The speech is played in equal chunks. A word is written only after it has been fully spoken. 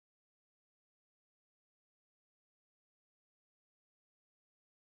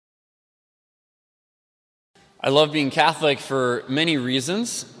I love being Catholic for many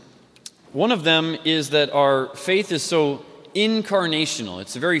reasons. One of them is that our faith is so incarnational.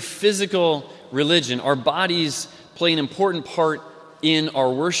 It's a very physical religion. Our bodies play an important part in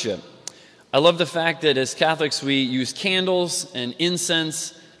our worship. I love the fact that as Catholics we use candles and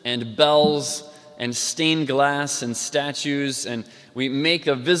incense and bells and stained glass and statues, and we make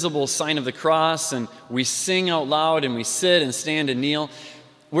a visible sign of the cross, and we sing out loud, and we sit and stand and kneel.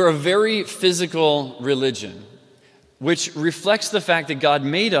 We're a very physical religion, which reflects the fact that God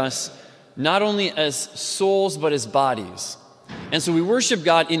made us not only as souls, but as bodies. And so we worship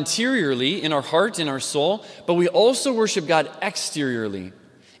God interiorly in our heart, in our soul, but we also worship God exteriorly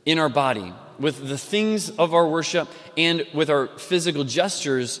in our body, with the things of our worship and with our physical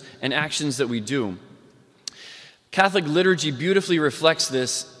gestures and actions that we do. Catholic liturgy beautifully reflects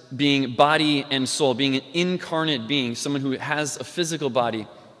this, being body and soul, being an incarnate being, someone who has a physical body.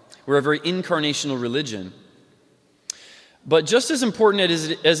 We're a very incarnational religion. But just as important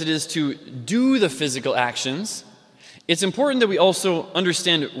as it is to do the physical actions, it's important that we also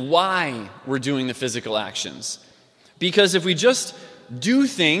understand why we're doing the physical actions. Because if we just do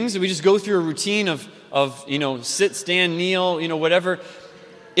things, if we just go through a routine of sit, stand, kneel, whatever,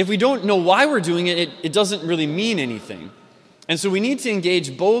 if we don't know why we're doing it, it doesn't really mean anything. And so we need to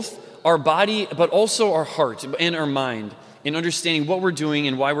engage both our body, but also our heart and our mind in understanding what we're doing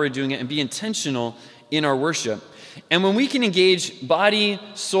and why we're doing it, and be intentional in our worship. And when we can engage body,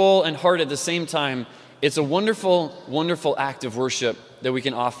 soul, and heart at the same time, it's a wonderful, wonderful act of worship that we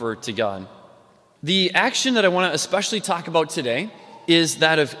can offer to God. The action that I want to especially talk about today is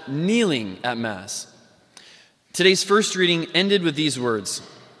that of kneeling at Mass. Today's first reading ended with these words: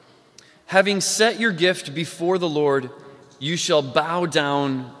 "Having set your gift before the Lord, you shall bow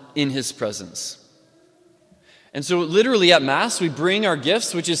down in His presence." And so literally at Mass, we bring our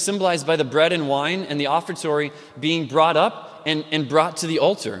gifts, which is symbolized by the bread and wine and the offertory being brought up and brought to the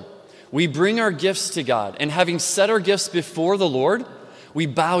altar. We bring our gifts to God, and having set our gifts before the Lord, we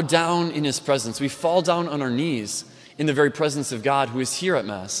bow down in His presence. We fall down on our knees in the very presence of God who is here at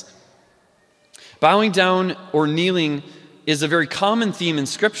Mass. Bowing down or kneeling is a very common theme in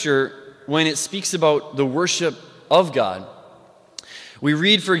Scripture when it speaks about the worship of God. We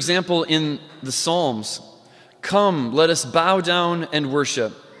read, for example, in the Psalms, "Come, let us bow down and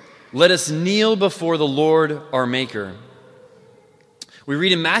worship. Let us kneel before the Lord our Maker." We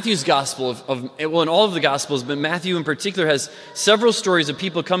read in Matthew's Gospel, in all of the Gospels, but Matthew in particular has several stories of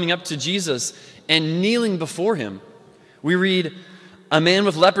people coming up to Jesus and kneeling before Him. We read, "A man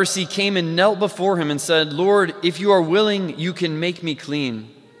with leprosy came and knelt before Him and said, 'Lord, if you are willing, you can make me clean.'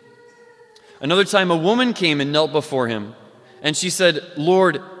 Another time, a woman came and knelt before Him, and she said,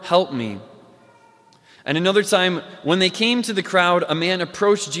 'Lord, help me.' And another time, when they came to the crowd, a man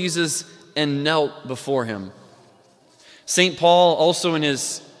approached Jesus and knelt before Him." St. Paul, also in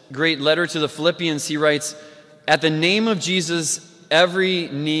his great letter to the Philippians, he writes, "At the name of Jesus, every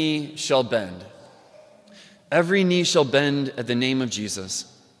knee shall bend." Every knee shall bend at the name of Jesus.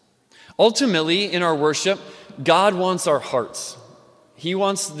 Ultimately, in our worship, God wants our hearts. He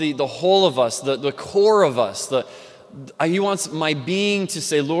wants the whole of us, the core of us. He wants my being to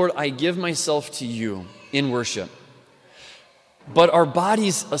say, "Lord, I give myself to you in worship." But our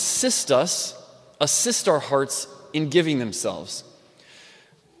bodies assist our hearts in giving themselves.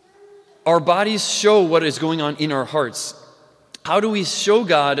 Our bodies show what is going on in our hearts. How do we show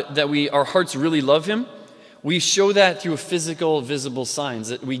God that our hearts really love Him? We show that through physical, visible signs,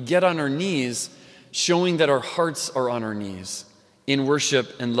 that we get on our knees, showing that our hearts are on our knees in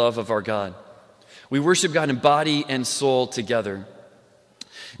worship and love of our God. We worship God in body and soul together.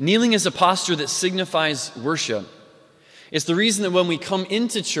 Kneeling is a posture that signifies worship. It's the reason that when we come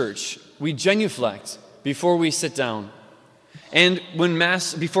into church, we genuflect before we sit down. And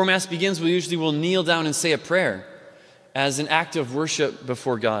before Mass begins, we usually will kneel down and say a prayer as an act of worship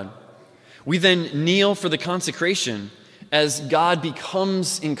before God. We then kneel for the consecration as God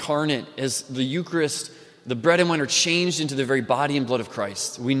becomes incarnate, as the Eucharist, the bread and wine are changed into the very body and blood of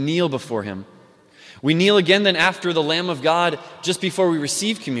Christ. We kneel before Him. We kneel again then after the Lamb of God, just before we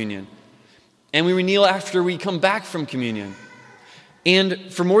receive communion. And we kneel after we come back from communion.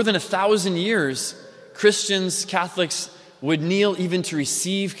 And for more than 1,000 years, Christians, Catholics, would kneel even to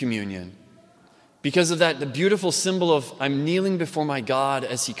receive communion. Because of that, the beautiful symbol of I'm kneeling before my God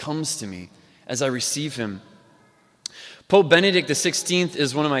as He comes to me, as I receive Him. Pope Benedict XVI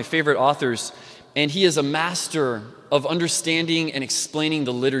is one of my favorite authors, and he is a master of understanding and explaining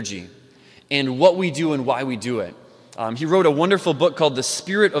the liturgy and what we do and why we do it. He wrote a wonderful book called The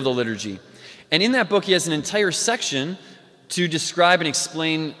Spirit of the Liturgy. And in that book, he has an entire section to describe and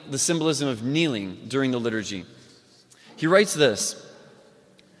explain the symbolism of kneeling during the liturgy. He writes this: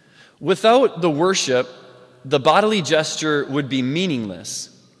 "Without the worship, the bodily gesture would be meaningless,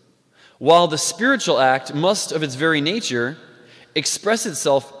 while the spiritual act must, of its very nature, express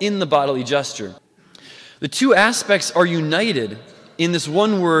itself in the bodily gesture. The two aspects are united in this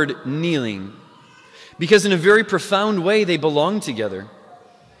one word, kneeling, because in a very profound way they belong together.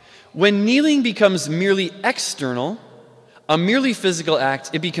 When kneeling becomes merely external, a merely physical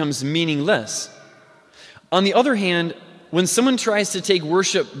act, it becomes meaningless. On the other hand, when someone tries to take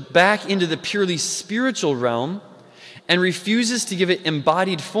worship back into the purely spiritual realm and refuses to give it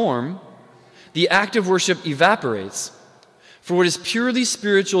embodied form, the act of worship evaporates. For what is purely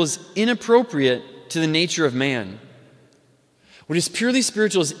spiritual is inappropriate to the nature of man." What is purely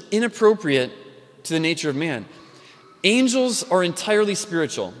spiritual is inappropriate to the nature of man. Angels are entirely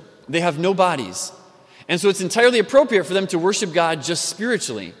spiritual. They have no bodies. And so it's entirely appropriate for them to worship God just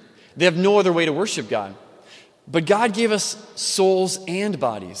spiritually. They have no other way to worship God. But God gave us souls and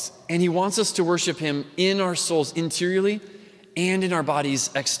bodies, and He wants us to worship Him in our souls interiorly and in our bodies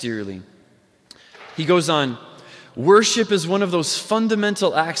exteriorly. He goes on, "Worship is one of those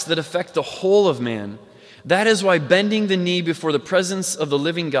fundamental acts that affect the whole of man. That is why bending the knee before the presence of the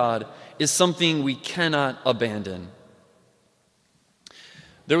living God is something we cannot abandon."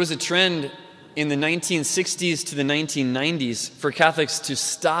 There was a trend in the 1960s to the 1990s for Catholics to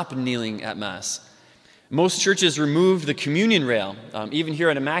stop kneeling at Mass. Most churches removed the communion rail. Even here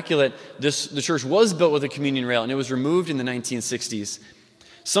at Immaculate, the church was built with a communion rail, and it was removed in the 1960s.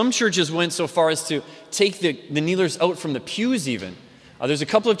 Some churches went so far as to take the kneelers out from the pews even. There's a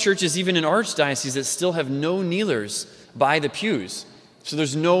couple of churches, even in our archdiocese, that still have no kneelers by the pews. So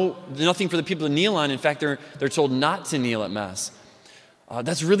there's nothing for the people to kneel on. In fact, they're told not to kneel at Mass.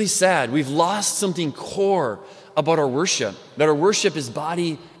 That's really sad. We've lost something core about our worship, that our worship is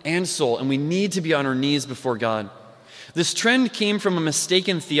body and soul, and we need to be on our knees before God. This trend came from a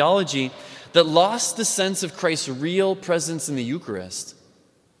mistaken theology that lost the sense of Christ's real presence in the Eucharist.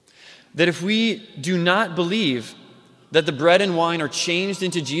 That if we do not believe that the bread and wine are changed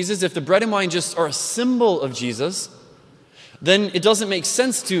into Jesus, if the bread and wine just are a symbol of Jesus, then it doesn't make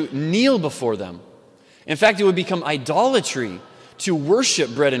sense to kneel before them. In fact, it would become idolatry to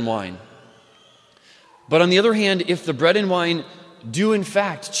worship bread and wine. But on the other hand, if the bread and wine do in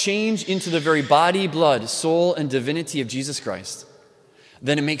fact change into the very body, blood, soul, and divinity of Jesus Christ,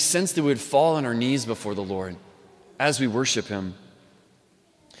 then it makes sense that we would fall on our knees before the Lord as we worship Him.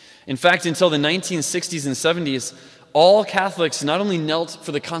 In fact, until the 1960s and 70s, all Catholics not only knelt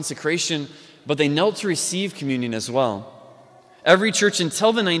for the consecration, but they knelt to receive communion as well. Every church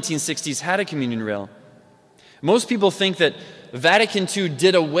until the 1960s had a communion rail. Most people think that Vatican II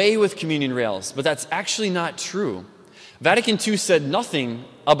did away with communion rails, but that's actually not true. Vatican II said nothing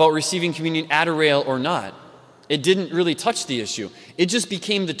about receiving communion at a rail or not. It didn't really touch the issue. It just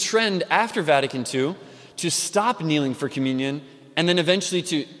became the trend after Vatican II to stop kneeling for communion and then eventually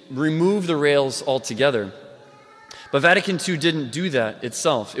to remove the rails altogether. But Vatican II didn't do that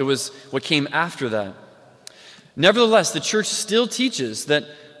itself. It was what came after that. Nevertheless, the Church still teaches that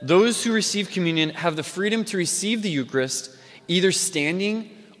those who receive communion have the freedom to receive the Eucharist either standing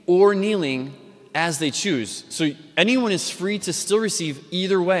or kneeling as they choose. So anyone is free to still receive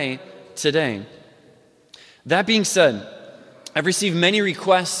either way today. That being said, I've received many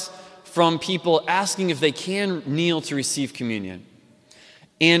requests from people asking if they can kneel to receive communion.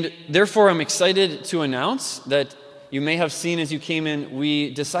 And therefore, I'm excited to announce that you may have seen as you came in,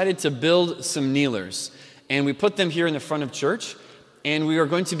 we decided to build some kneelers. And we put them here in the front of church, and we are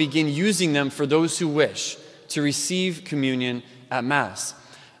going to begin using them for those who wish to receive communion at Mass.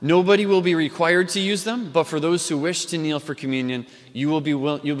 Nobody will be required to use them, but for those who wish to kneel for communion, you'll be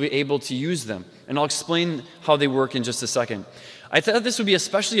able to use them. And I'll explain how they work in just a second. I thought this would be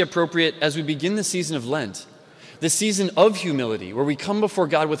especially appropriate as we begin the season of Lent, the season of humility, where we come before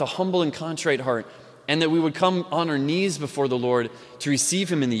God with a humble and contrite heart, and that we would come on our knees before the Lord to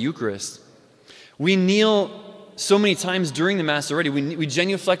receive Him in the Eucharist. We kneel so many times during the Mass already. We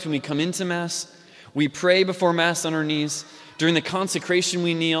genuflect when we come into Mass. We pray before Mass on our knees. During the consecration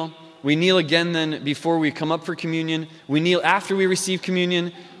we kneel. We kneel again then before we come up for communion. We kneel after we receive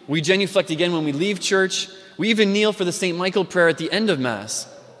communion. We genuflect again when we leave church. We even kneel for the St. Michael prayer at the end of Mass.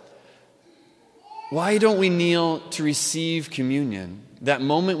 Why don't we kneel to receive communion? That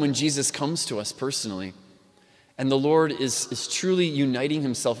moment when Jesus comes to us personally. And the Lord is truly uniting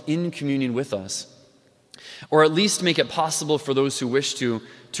Himself in communion with us. Or at least make it possible for those who wish to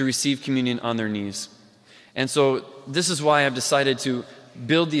receive communion on their knees. And so this is why I've decided to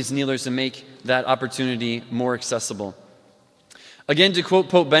build these kneelers and make that opportunity more accessible. Again, to quote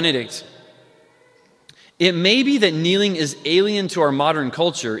Pope Benedict, "It may be that kneeling is alien to our modern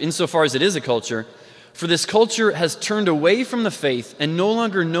culture, insofar as it is a culture, for this culture has turned away from the faith and no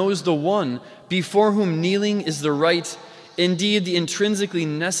longer knows the one before whom kneeling is the right, indeed the intrinsically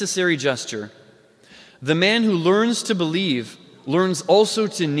necessary gesture. The man who learns to believe learns also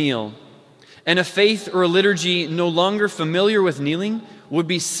to kneel, and a faith or a liturgy no longer familiar with kneeling would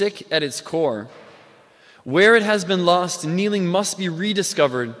be sick at its core. Where it has been lost, kneeling must be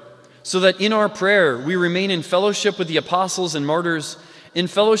rediscovered, so that in our prayer we remain in fellowship with the apostles and martyrs, in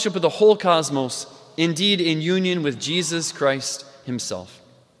fellowship with the whole cosmos, indeed in union with Jesus Christ himself."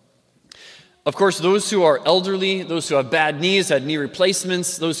 Of course, those who are elderly, those who have bad knees, had knee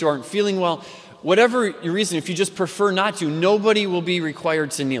replacements, those who aren't feeling well, whatever your reason, if you just prefer not to, nobody will be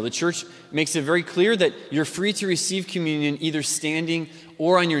required to kneel. The church makes it very clear that you're free to receive communion either standing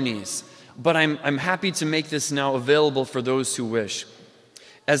or on your knees. But I'm happy to make this now available for those who wish,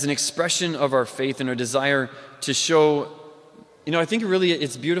 as an expression of our faith and our desire to show, I think really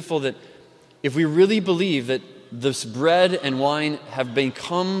it's beautiful that if we really believe that this bread and wine have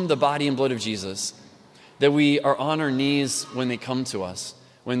become the body and blood of Jesus, that we are on our knees when they come to us,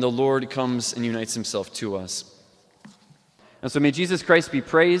 when the Lord comes and unites himself to us. And so may Jesus Christ be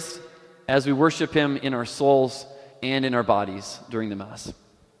praised as we worship him in our souls and in our bodies during the Mass.